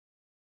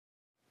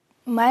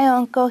My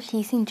uncle,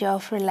 he's in jail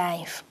for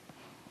life.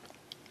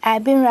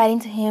 I've been writing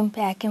to him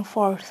back and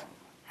forth.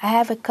 I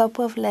have a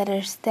couple of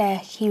letters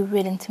that he's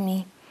written to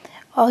me.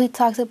 All he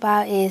talks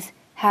about is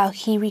how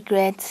he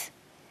regrets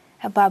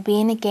about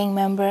being a gang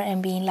member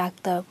and being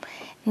locked up.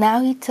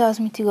 Now he tells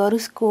me to go to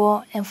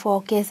school and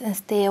focus and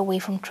stay away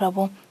from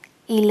trouble.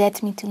 He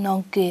lets me to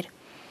know good.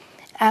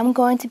 I'm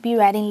going to be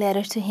writing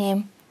letters to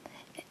him,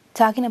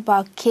 talking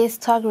about Kids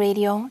Talk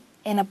Radio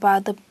and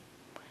about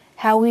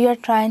how we are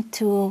trying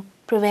to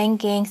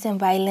prevent gangs and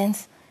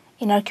violence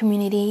in our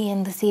community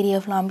in the city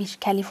of Long Beach,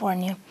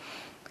 California.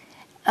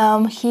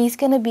 He's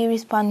going to be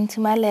responding to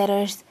my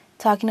letters,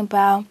 talking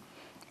about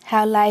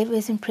how life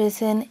is in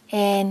prison,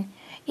 and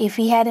if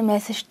he had a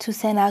message to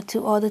send out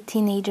to all the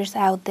teenagers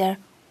out there,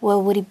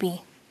 what would it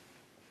be?